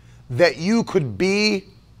that you could be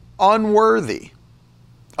unworthy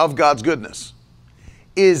of God's goodness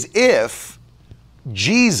is if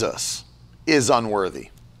Jesus is unworthy.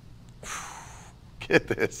 Get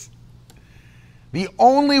this. The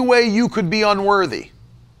only way you could be unworthy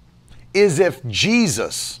is if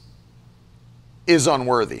Jesus is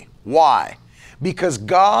unworthy. Why? Because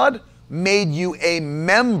God made you a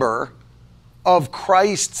member of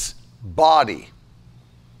Christ's body.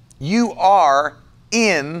 You are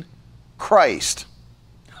in Christ.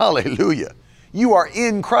 Hallelujah. You are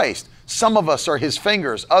in Christ. Some of us are His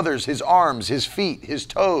fingers, others His arms, His feet, His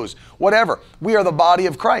toes, whatever. We are the body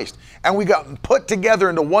of Christ. And we got put together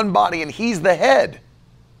into one body, and He's the head.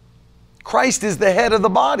 Christ is the head of the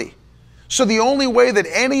body. So the only way that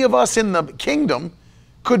any of us in the kingdom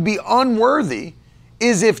could be unworthy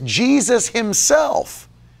is if Jesus Himself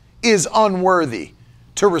is unworthy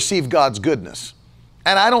to receive God's goodness.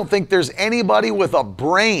 And I don't think there's anybody with a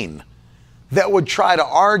brain that would try to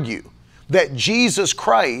argue that Jesus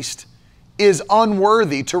Christ is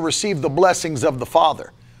unworthy to receive the blessings of the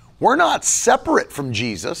Father. We're not separate from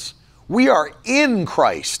Jesus. We are in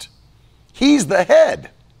Christ. He's the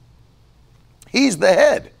head. He's the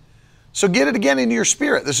head. So get it again into your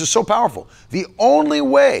spirit. This is so powerful. The only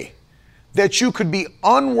way that you could be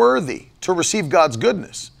unworthy to receive God's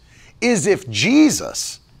goodness is if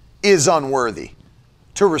Jesus is unworthy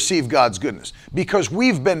to receive God's goodness, because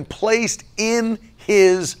we've been placed in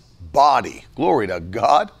His body. Glory to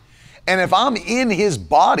God. And if I'm in His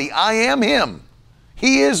body, I am Him.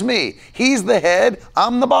 He is me. He's the head.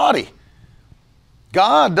 I'm the body.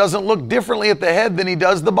 God doesn't look differently at the head than He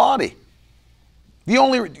does the body.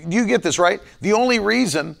 You get this, right? The only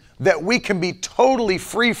reason that we can be totally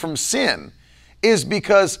free from sin is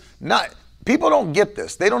because people don't get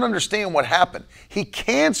this. They don't understand what happened. He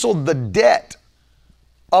canceled the debt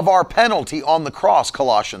of our penalty on the cross,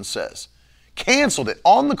 Colossians says. Canceled it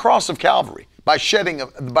on the cross of Calvary by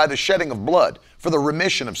the shedding of blood for the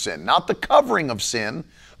remission of sin. Not the covering of sin,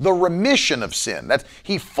 the remission of sin.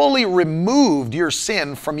 He fully removed your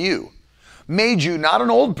sin from you. Made you not an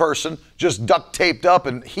old person, just duct taped up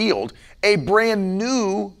and healed, a brand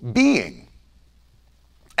new being.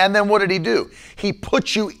 And then what did He do? He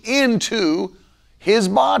put you into His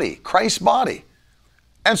body, Christ's body.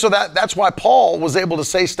 And so that's why Paul was able to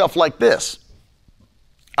say stuff like this.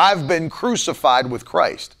 I've been crucified with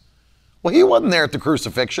Christ. Well, he wasn't there at the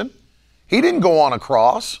crucifixion. He didn't go on a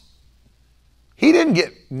cross. He didn't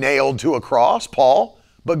get nailed to a cross, Paul,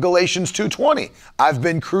 but Galatians 2:20, I've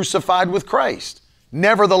been crucified with Christ.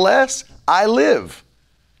 Nevertheless, I live.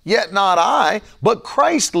 Yet not I, but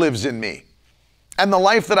Christ lives in me. And the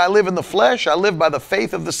life that I live in the flesh, I live by the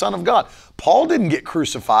faith of the Son of God. Paul didn't get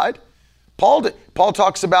crucified. Paul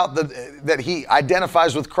talks about that he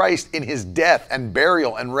identifies with Christ in his death and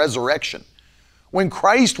burial and resurrection. When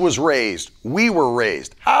Christ was raised, we were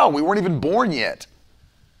raised. How? We weren't even born yet.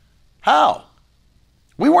 How?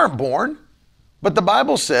 We weren't born. But the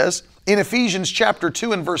Bible says in Ephesians chapter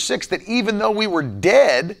 2 and verse 6 that even though we were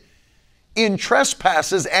dead in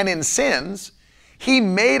trespasses and in sins, He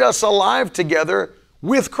made us alive together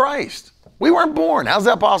with Christ. We weren't born. How's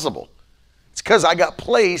that possible? It's because I got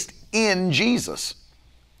placed in Jesus.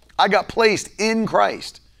 I got placed in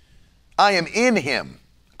Christ. I am in Him,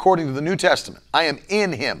 according to the New Testament. I am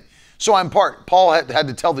in Him. So I'm part. Paul had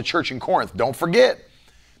to tell the church in Corinth, don't forget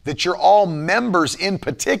that you're all members in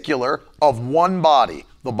particular of one body,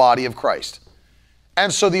 the body of Christ.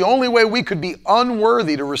 And so the only way we could be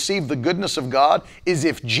unworthy to receive the goodness of God is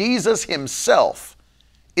if Jesus Himself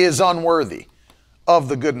is unworthy of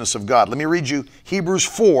the goodness of God. Let me read you Hebrews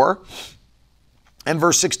 4 and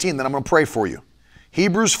verse 16, then I'm going to pray for you.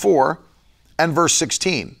 Hebrews 4 and verse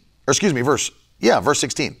 16. Or excuse me, verse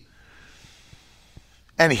 16.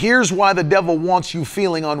 And here's why the devil wants you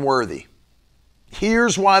feeling unworthy.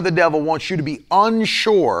 Here's why the devil wants you to be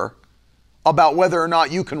unsure about whether or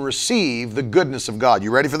not you can receive the goodness of God.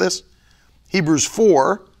 You ready for this? Hebrews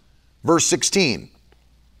 4, verse 16.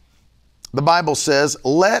 The Bible says,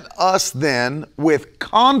 let us then with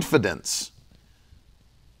confidence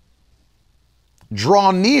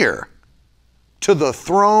draw near to the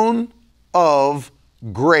throne of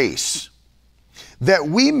grace, that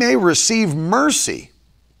we may receive mercy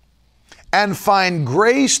and find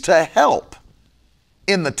grace to help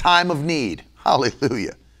in the time of need.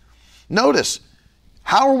 Hallelujah. Notice,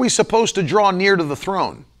 how are we supposed to draw near to the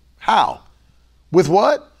throne? How? With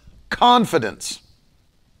what? Confidence.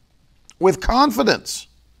 With confidence.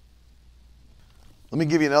 Let me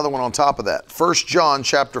give you another one on top of that. 1 John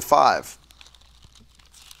chapter 5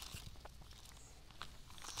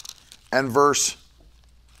 and let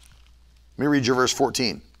me read you verse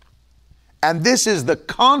 14. And this is the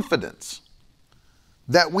confidence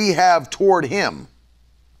that we have toward Him,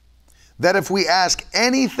 that if we ask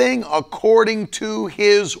anything according to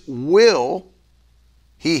His will,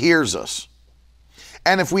 He hears us.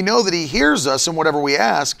 And if we know that He hears us in whatever we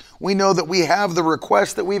ask, we know that we have the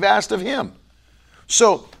request that we've asked of Him.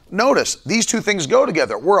 So notice, these two things go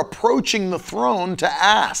together. We're approaching the throne to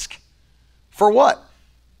ask. For what?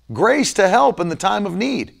 Grace to help in the time of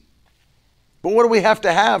need. But what do we have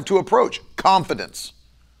to approach? Confidence.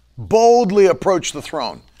 Boldly approach the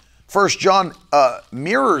throne. 1 John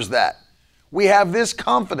mirrors that. We have this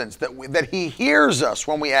confidence that He hears us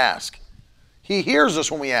when we ask. He hears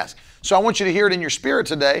us when we ask. So I want you to hear it in your spirit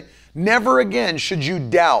today. Never again should you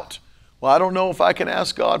doubt, well, I don't know if I can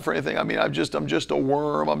ask God for anything. I mean, I'm just a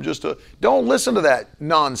worm. Don't listen to that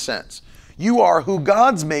nonsense. You are who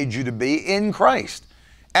God's made you to be in Christ.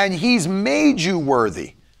 And He's made you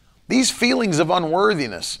worthy. These feelings of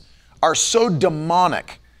unworthiness are so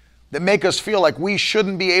demonic that make us feel like we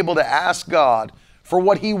shouldn't be able to ask God for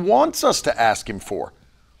what He wants us to ask Him for.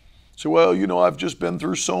 So, well, I've just been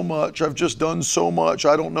through so much. I've just done so much.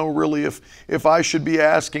 I don't know really if I should be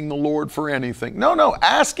asking the Lord for anything. No,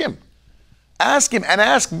 ask Him. Ask Him and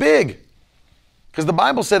ask big. Because the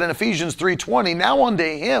Bible said in Ephesians 3:20, now unto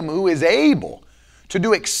Him who is able to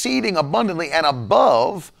do exceeding abundantly and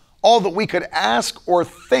above all that we could ask or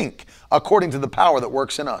think, according to the power that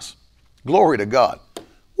works in us. Glory to God.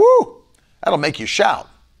 Woo! That'll make you shout.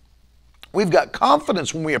 We've got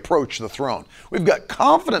confidence when we approach the throne. We've got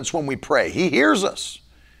confidence when we pray. He hears us.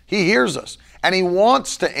 He hears us. And He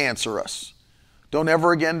wants to answer us. Don't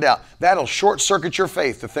ever again doubt. That'll short circuit your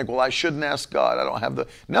faith to think, well, I shouldn't ask God. I don't have the...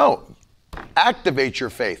 No. Activate your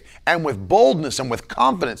faith. And with boldness and with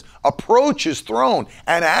confidence, approach His throne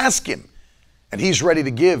and ask Him. And He's ready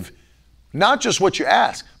to give not just what you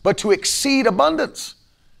ask, but to exceed abundance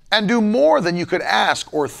and do more than you could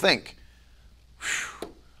ask or think. Whew.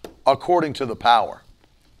 According to the power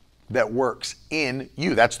that works in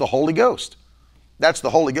you. That's the Holy Ghost. That's the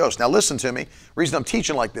Holy Ghost. Now listen to me. The reason I'm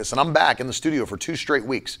teaching like this, and I'm back in the studio for 2 straight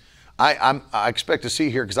weeks. I expect to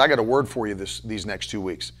see here, because I got a word for you these next 2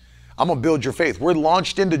 weeks. I'm going to build your faith. We're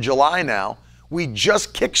launched into July now. We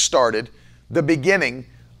just kick-started the beginning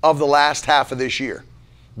of the last half of this year.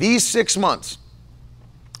 These 6 months,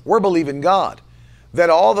 we're believing God that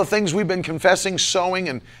all the things we've been confessing,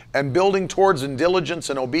 sowing, and building towards in diligence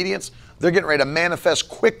and obedience, They're getting ready to manifest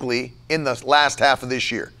quickly in the last half of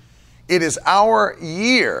this year. It is our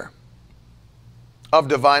year of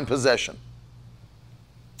divine possession.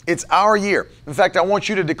 It's our year. In fact, I want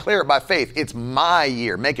you to declare it by faith. It's my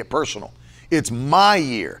year. Make it personal. It's my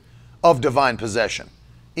year of divine possession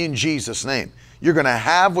in Jesus' name. You're going to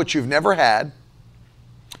have what you've never had.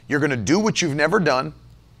 You're going to do what you've never done.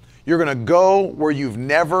 You're going to go where you've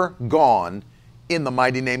never gone in the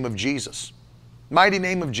mighty name of Jesus. Mighty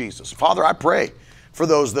name of Jesus. Father, I pray for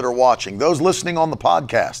those that are watching, those listening on the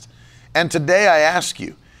podcast. And today I ask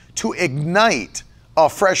you to ignite a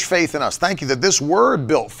fresh faith in us. Thank you that this word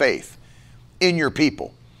built faith in your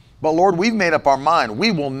people. But Lord, we've made up our mind.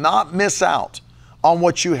 We will not miss out on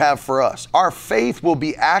what you have for us. Our faith will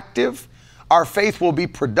be active. Our faith will be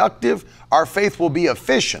productive. Our faith will be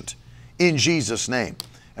efficient in Jesus' name.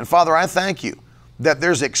 And Father, I thank you that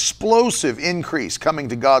there's explosive increase coming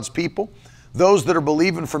to God's people. Those that are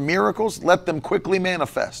believing for miracles, let them quickly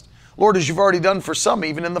manifest. Lord, as you've already done for some,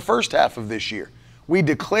 even in the first half of this year, we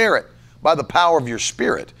declare it by the power of your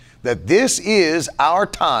Spirit that this is our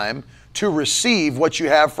time to receive what you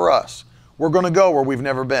have for us. We're going to go where we've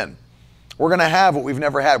never been. We're going to have what we've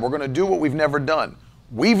never had. We're going to do what we've never done.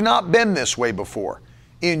 We've not been this way before,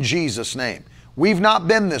 in Jesus' name. We've not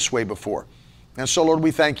been this way before. And so, Lord,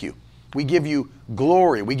 we thank you. We give you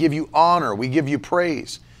glory. We give you honor. We give you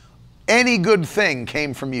praise. Any good thing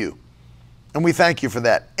came from you. And we thank you for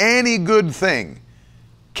that. Any good thing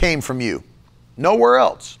came from you. Nowhere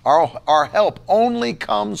else. Our help only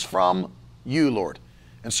comes from you, Lord.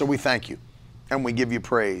 And so we thank you. And we give you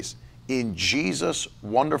praise. In Jesus'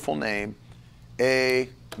 wonderful name,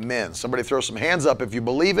 amen. Somebody throw some hands up if you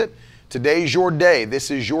believe it. Today's your day.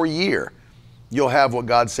 This is your year. You'll have what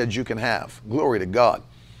God said you can have. Glory to God.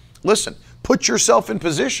 Listen, put yourself in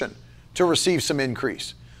position to receive some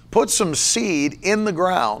increase. Put some seed in the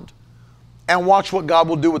ground and watch what God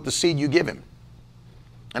will do with the seed you give him.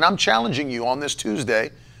 And I'm challenging you on this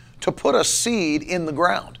Tuesday to put a seed in the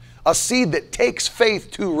ground. A seed that takes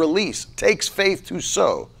faith to release, takes faith to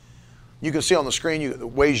sow. You can see on the screen the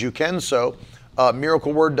ways you can sow.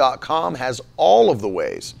 MiracleWord.com has all of the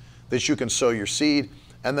ways that you can sow your seed.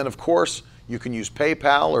 And then, of course, you can use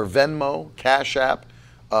PayPal or Venmo, Cash App,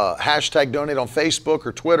 hashtag donate on Facebook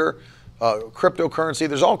or Twitter, cryptocurrency.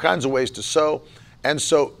 There's all kinds of ways to sow. And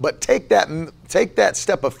so, but take that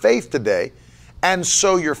step of faith today and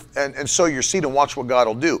sow your seed and watch what God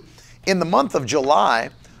will do. In the month of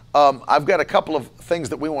July, I've got a couple of things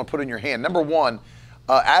that we want to put in your hand. Number one,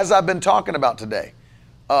 as I've been talking about today,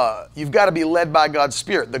 you've got to be led by God's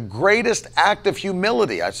Spirit. The greatest act of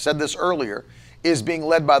humility, I said this earlier, is being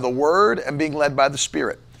led by the Word and being led by the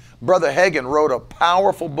Spirit. Brother Hagin wrote a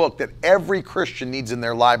powerful book that every Christian needs in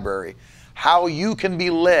their library, How You Can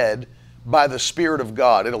Be Led by the Spirit of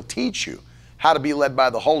God. It'll teach you how to be led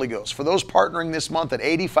by the Holy Ghost. For those partnering this month at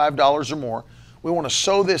 $85 or more, we want to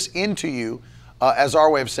sow this into you as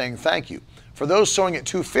our way of saying thank you. For those sowing at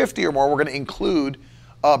 $250 or more, we're going to include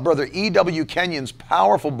Brother E.W. Kenyon's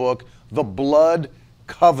powerful book, The Blood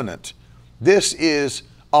Covenant. This is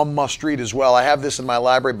a must-read as well. I have this in my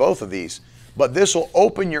library, both of these. But this will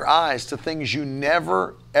open your eyes to things you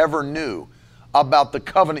never, ever knew about the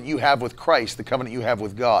covenant you have with Christ, the covenant you have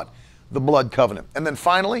with God, the blood covenant. And then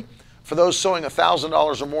finally, for those sowing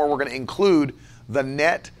 $1,000 or more, we're going to include the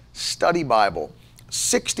Net Study Bible,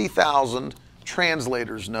 60,000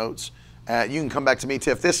 translators' notes. You can come back to me,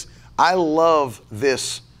 Tiff. I love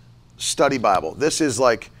this study Bible. This is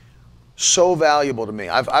like so valuable to me.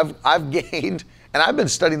 I've gained, and I've been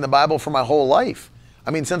studying the Bible for my whole life.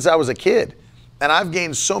 I mean, since I was a kid. And I've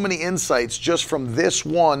gained so many insights just from this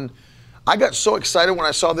one. I got so excited when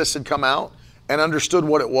I saw this had come out and understood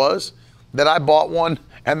what it was that I bought one,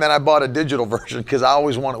 and then I bought a digital version because I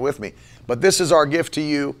always want it with me. But this is our gift to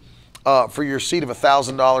you for your seed of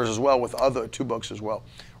 $1,000 as well, with other two books as well.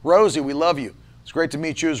 Rosie, we love you. It's great to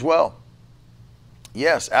meet you as well.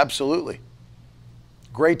 Yes, absolutely.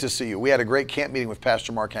 Great to see you. We had a great camp meeting with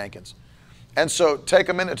Pastor Mark Hankins. And so take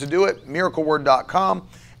a minute to do it, miracleword.com.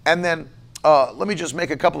 And then let me just make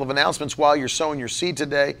a couple of announcements while you're sowing your seed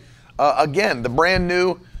today. Again, the brand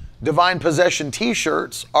new Divine Possession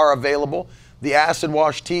t-shirts are available. The acid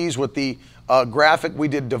wash tees with the graphic. We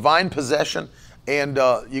did Divine Possession, and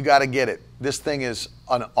you got to get it. This thing is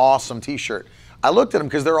an awesome t-shirt. I looked at them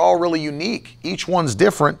because they're all really unique. Each one's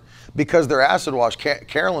different because they're acid wash.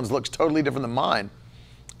 Carolyn's looks totally different than mine.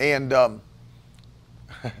 And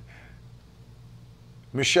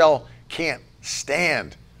Michelle can't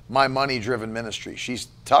stand my money-driven ministry. She's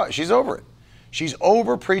over it. She's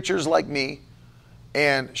over preachers like me,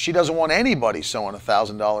 and she doesn't want anybody sowing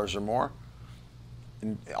 $1,000 or more.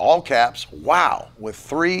 in all caps, wow, with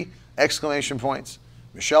 3 exclamation points.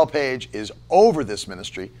 Michelle Page is over this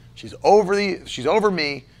ministry. She's over me. She's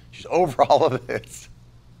over all of this.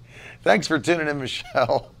 Thanks for tuning in,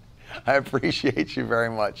 Michelle. I appreciate you very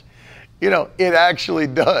much. You know, it actually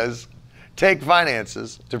does take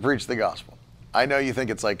finances to preach the gospel. I know you think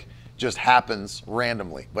it's like just happens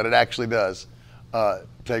randomly, but it actually does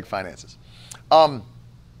take finances. I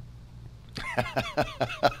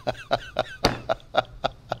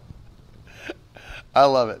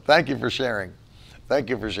love it. Thank you for sharing. Thank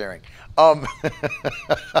you for sharing. I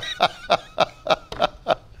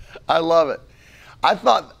love it.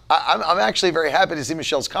 I'm actually very happy to see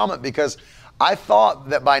Michelle's comment, because I thought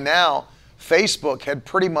that by now Facebook had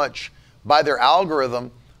pretty much, by their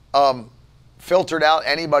algorithm, filtered out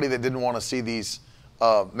anybody that didn't want to see these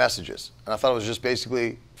messages. And I thought it was just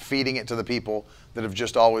basically feeding it to the people that have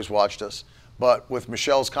just always watched us. But with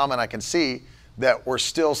Michelle's comment, I can see that we're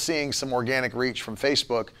still seeing some organic reach from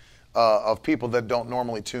Facebook of people that don't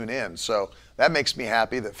normally tune in. So that makes me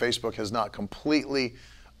happy that Facebook has not completely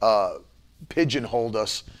pigeonholed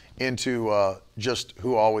us into just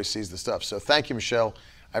who always sees the stuff. So thank you, Michelle.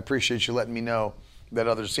 I appreciate you letting me know that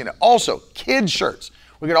others have seen it. Also, kids shirts.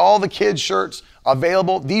 We got all the kids shirts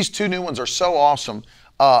available. These 2 new ones are so awesome.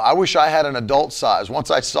 I wish I had an adult size.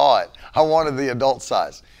 Once I saw it, I wanted the adult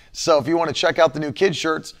size. So if you want to check out the new kids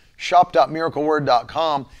shirts,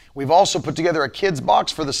 shop.miracleword.com. We've also put together a kids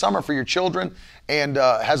box for the summer for your children, and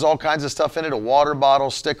has all kinds of stuff in it: a water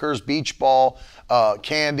bottle, stickers, beach ball,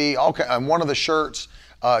 candy, and one of the shirts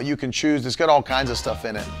you can choose. It's got all kinds of stuff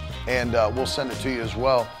in it, and we'll send it to you as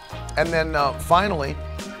well. And then finally,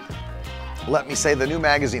 let me say the new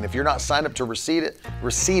magazine. If you're not signed up to receive it,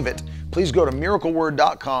 please go to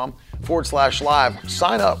miracleword.com/live.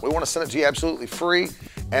 Sign up. We want to send it to you absolutely free.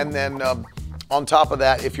 And then on top of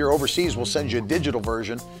that, if you're overseas, we'll send you a digital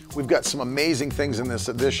version. We've got some amazing things in this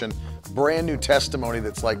edition. Brand new testimony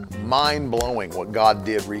that's like mind-blowing what God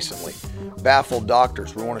did recently. Baffled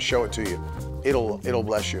doctors. We want to show it to you. It'll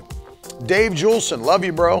bless you. Dave Julson, love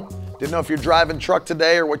you, bro. Didn't know if you're driving truck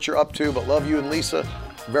today or what you're up to, but love you and Lisa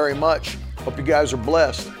very much. Hope you guys are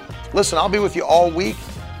blessed. Listen, I'll be with you all week.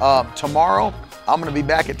 Tomorrow, I'm going to be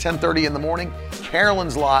back at 10:30 in the morning.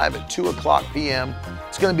 Carolyn's live at 2:00 p.m.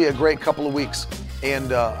 It's going to be a great couple of weeks,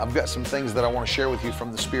 and I've got some things that I want to share with you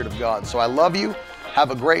from the Spirit of God. So I love you.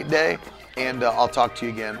 Have a great day, and I'll talk to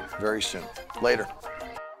you again very soon. Later.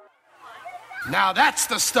 Now that's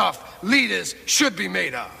the stuff leaders should be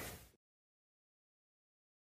made of.